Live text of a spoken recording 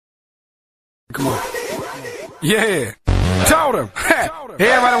Come on. Yeah. Told him.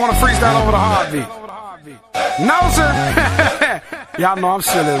 Everybody want to freestyle over the heartbeat. No, sir. Y'all know I'm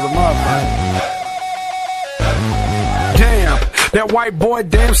silly as a motherfucker. Damn, that white boy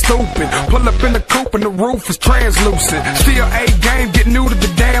damn stupid. Pull up in the coupe and the roof is translucent. Still A-game, get new to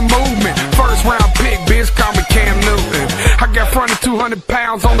the damn movement. First round pick, bitch, call me Cam Newton. I got fronted 200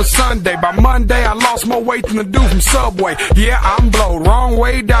 pounds on a Sunday. By Monday, I lost more weight than the dude from Subway. Yeah, I'm blowed wrong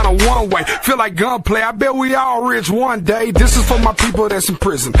way down a one-way. Feel like gunplay, I bet we all rich one day. This is for my people that's in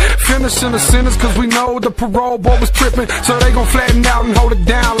prison. Finishing the sentence cause we know the parole board was tripping. So they gon' flatten out and hold it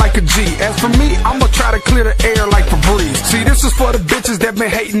down like a G. As for me, I'ma try to clear the air like Febreze. See, this is for the bitches that been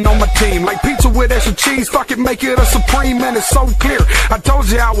hating on my team. Like pizza with extra cheese, fuck it, make it a supreme. And it's so clear, I told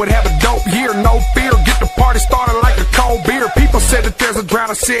you I would have a dope year. No fear, get the party started like a cold beer. People said that there's a drought,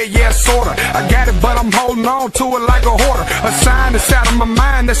 I said yeah, sorta. I got it, but I'm holding on to it like a hoarder. A sign that's out of my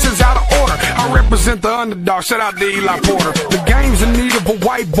mind that says out of order. I represent the underdog, shout out to Eli Porter. The game's in need of a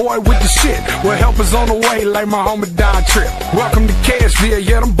white boy with the shit. Well, help is on the way like my homie Don Trip. Welcome to Cashville,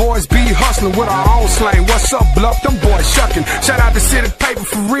 yeah, them boys be hustling with our own slang. What's up, Bluff? Them boys shucking. Shout out to City Paper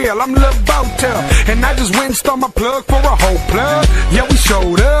for real, I'm Lil Botel. And I just went and stole my plug for a whole plug. Yeah, we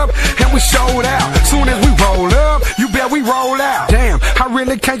showed up, and we showed out. Soon as we roll up, you bet we roll out. Damn, I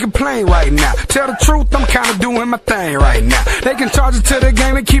really can't complain right now. Tell the truth, I'm kinda doing my thing right now. They can charge it to the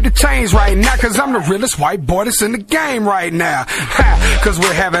game and keep the change right now. Cause I'm the realest white boy that's in the game right now. Ha, cause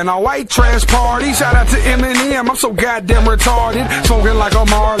we're having a white trash party. Shout out to Eminem, I'm so goddamn retarded. Smoking like a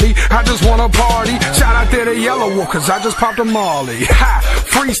Marley, I just wanna party. Shout out to the Yellow Wolf, cause I just popped a Marley. Ha,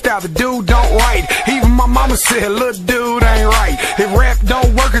 freestyle, the dude don't write. Even my mama said, little dude ain't right. If rap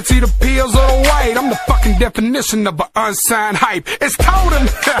don't work, it's either pills or the white. I'm the fucking definition of an unsigned hype. It's totem.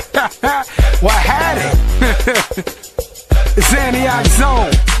 What had it? It's Antioch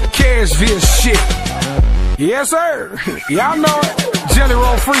Zone, Cashville shit. Yes, sir. Y'all know it. Jelly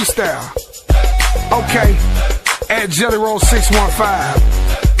Roll Freestyle. Okay. At Jelly Roll 615.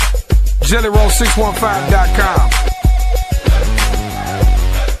 JellyRoll615.com.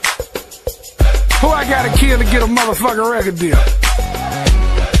 Who I gotta kill to get a motherfucking record deal?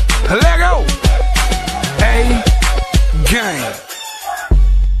 Let go!